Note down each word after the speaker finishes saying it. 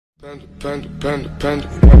Panda, panda, panda, panda.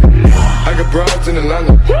 I got broads in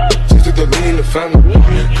Atlanta. Just took the lean in the family.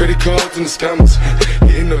 Credit cards and the scammers.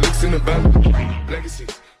 Getting no licks in the band.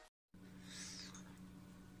 Legacies.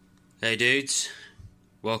 Hey dudes,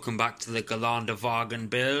 welcome back to the gwagen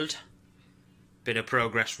build. Bit of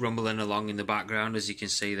progress rumbling along in the background, as you can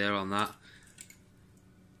see there on that.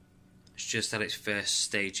 It's just at its first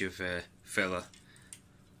stage of filler.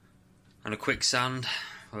 And a quicksand.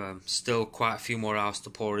 Still quite a few more hours to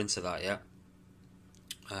pour into that yet.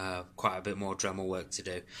 Quite a bit more Dremel work to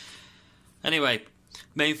do. Anyway,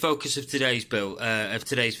 main focus of today's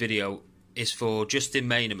video is for Justin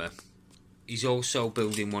Mainemer. He's also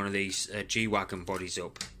building one of these G-Wagon bodies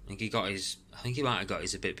up. I think he might have got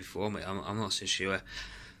his a bit before me. I'm not so sure.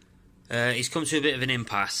 He's come to a bit of an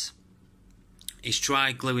impasse. He's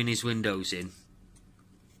tried gluing his windows in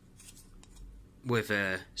with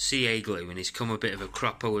CA glue, and he's come a bit of a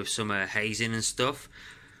cropper with some hazing and stuff.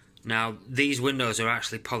 Now, these windows are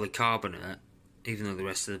actually polycarbonate, even though the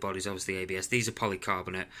rest of the body's obviously ABS. These are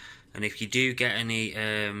polycarbonate, and if you do get any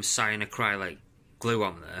cyanacrylate glue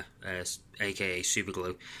on there, aka super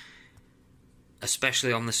glue,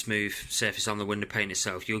 especially on the smooth surface on the window pane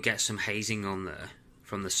itself, you'll get some hazing on there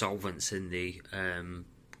from the solvents in the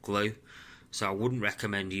glue. So I wouldn't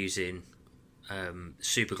recommend using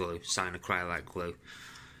super glue, cyanacrylate glue.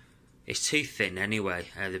 It's too thin anyway.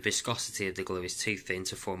 The viscosity of the glue is too thin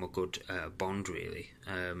to form a good bond, really.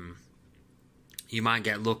 You might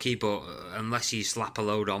get lucky, but unless you slap a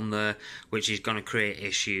load on there, which is going to create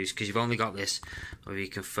issues, because you've only got this, or you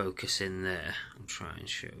can focus in there. I'll try and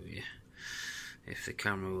show you if the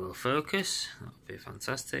camera will focus. That would be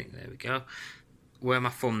fantastic. There we go. Where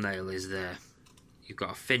my thumbnail is there, you've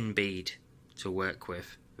got a thin bead to work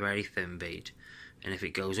with, very thin bead, and if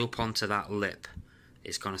it goes up onto that lip,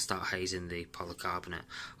 it's going to start hazing the polycarbonate.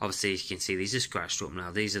 Obviously, as you can see, these are scratched up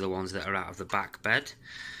now. These are the ones that are out of the back bed,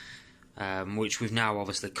 which we've now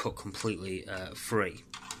obviously cut completely free.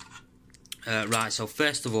 Right, so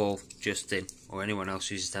first of all, Justin, or anyone else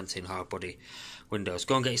who's attempting hard body windows,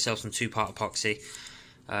 go and get yourself some 2-part epoxy.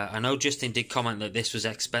 I know Justin did comment that this was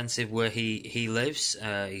expensive where he lives.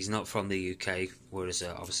 He's not from the UK, whereas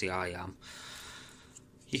obviously I am.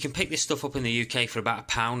 You can pick this stuff up in the UK for about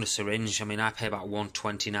 £1 a syringe. I mean, I pay about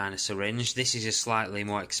 £1.29 a syringe. This is a slightly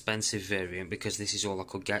more expensive variant because this is all I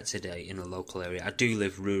could get today in the local area. I do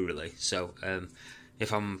live rurally, so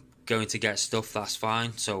if I'm going to get stuff, that's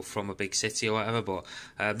fine, so from a big city or whatever,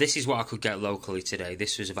 but this is what I could get locally today.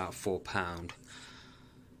 This was about £4.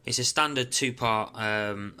 It's a standard 2-part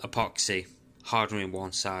epoxy, hardener in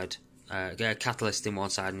one side, catalyst in one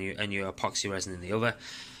side, and your epoxy resin in the other.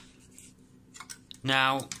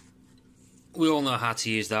 Now, we all know how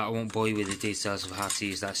to use that. I won't bore you with the details of how to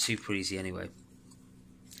use that. It's super easy anyway.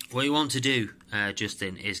 What you want to do,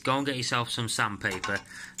 Justin, is go and get yourself some sandpaper.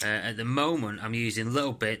 At the moment, I'm using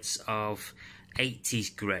little bits of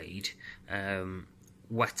 80s grade,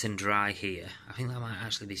 wet and dry here. I think that might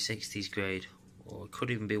actually be 60s grade, or it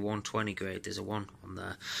could even be 120 grade. There's a 1 on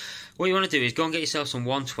there. What you want to do is go and get yourself some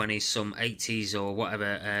 120s, some 80s or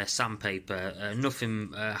whatever sandpaper,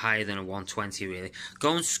 nothing higher than a 120 really.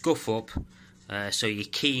 Go and scuff up, so you're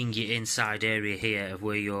keying your inside area here of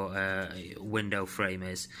where your window frame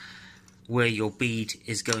is, where your bead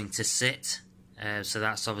is going to sit. So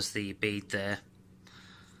that's obviously your bead there,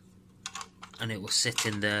 and it will sit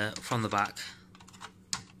in there from the back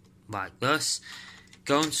like this.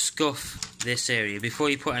 Go and scuff this area before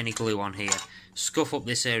you put any glue on here. Scuff up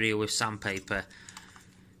this area with sandpaper.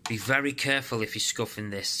 Be very careful if you're scuffing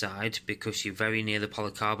this side, because you're very near the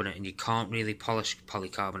polycarbonate and you can't really polish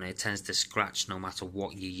polycarbonate. It tends to scratch no matter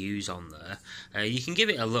what you use on there. You can give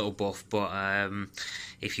it a little buff, but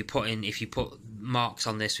if you put marks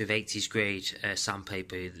on this with 80s grade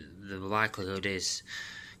sandpaper, the likelihood is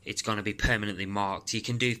it's going to be permanently marked. You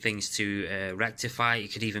can do things to rectify it. You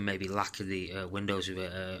could even maybe lacquer the windows with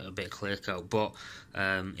a bit of clear coat, but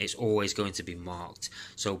it's always going to be marked,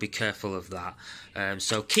 so be careful of that.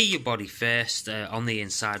 So key your body first on the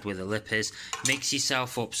inside where the lip is. Mix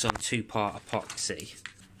yourself up some 2-part epoxy.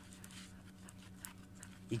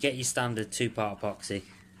 You get your standard 2-part epoxy.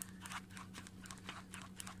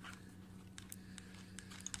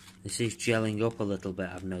 This is gelling up a little bit,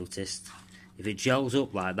 I've noticed. If it gels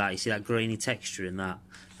up like that, you see that grainy texture in that,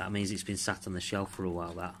 that means it's been sat on the shelf for a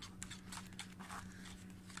while, that.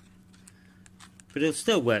 But it'll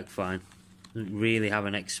still work fine. Doesn't really have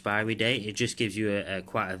an expiry date. It just gives you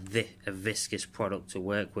quite a viscous product to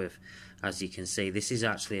work with. As you can see, this is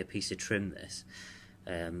actually a piece of trim, this,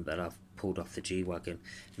 that I've pulled off the G-Wagon.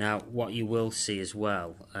 Now, what you will see as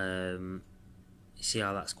well, you see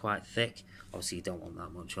how that's quite thick? Obviously you don't want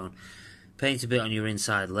that much on. Paint a bit on your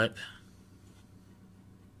inside lip.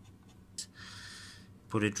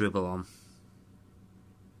 Put a dribble on.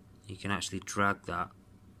 You can actually drag that.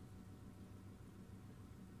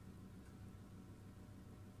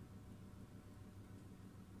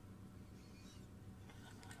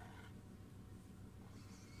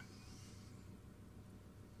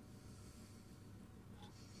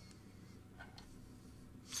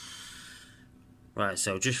 Right,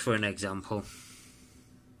 so just for an example,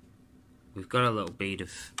 we've got a little bead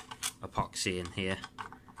of epoxy in here.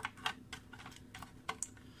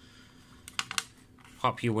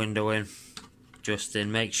 Pop your window in,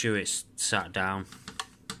 Justin, make sure it's sat down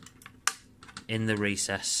in the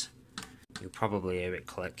recess. You'll probably hear it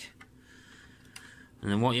click.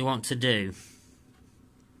 And then what you want to do,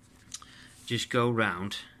 just go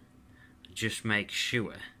round, just make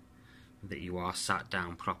sure that you are sat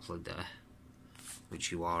down properly there,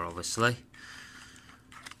 which you are obviously.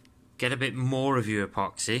 Get a bit more of your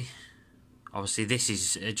epoxy. Obviously this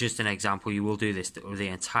is just an example, you will do this the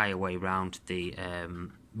entire way round the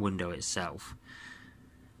window itself.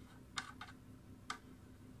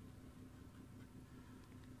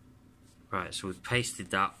 Right, so we've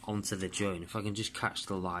pasted that onto the joint. If I can just catch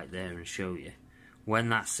the light there and show you. When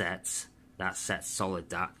that sets solid,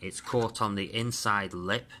 that. It's caught on the inside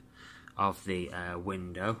lip of the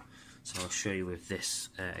window. So I'll show you with this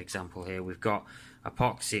example here. We've got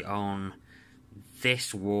epoxy on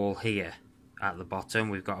this wall here at the bottom.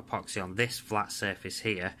 We've got epoxy on this flat surface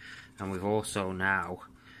here. And we've also now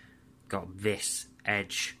got this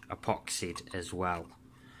edge epoxied as well.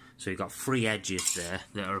 So you've got 3 edges there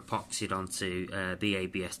that are epoxied onto the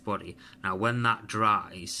ABS body. Now when that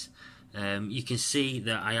dries, you can see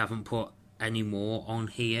that I haven't put any more on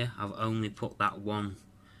here. I've only put that one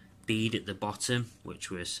bead at the bottom,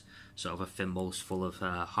 which was sort of a thimble's full of,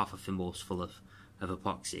 half a thimble's full of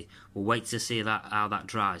epoxy. We'll wait to see how that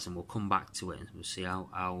dries, and we'll come back to it and we'll see how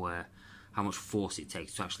much force it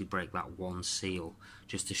takes to actually break that one seal,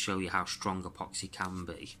 just to show you how strong epoxy can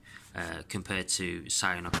be compared to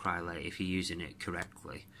cyanoacrylate. If you're using it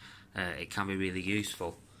correctly, it can be really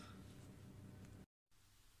useful.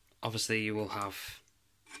 Obviously you will have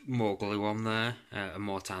more glue on there and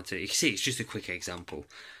more time to, you can see it's just a quick example,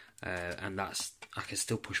 and that's, I can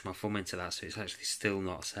still push my thumb into that, so it's actually still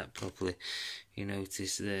not set properly. You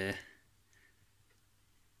notice there,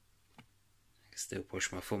 still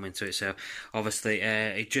push my thumb into it. So obviously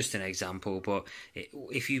it's just an example, but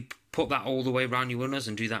if you put that all the way around your windows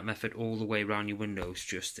and do that method all the way around your windows,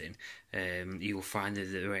 Justin, you will find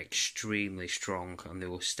that they're extremely strong and they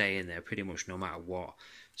will stay in there pretty much no matter what.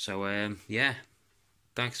 So yeah,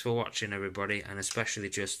 thanks for watching everybody, and especially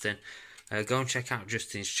Justin. Go and check out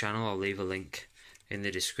Justin's channel. I'll leave a link in the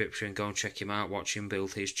description. Go and check him out, watch him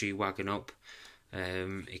build his G-Wagon up.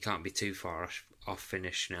 He can't be too far off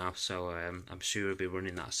finish now, so I'm sure he'll be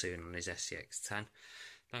running that soon on his SCX10.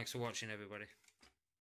 Thanks for watching everybody.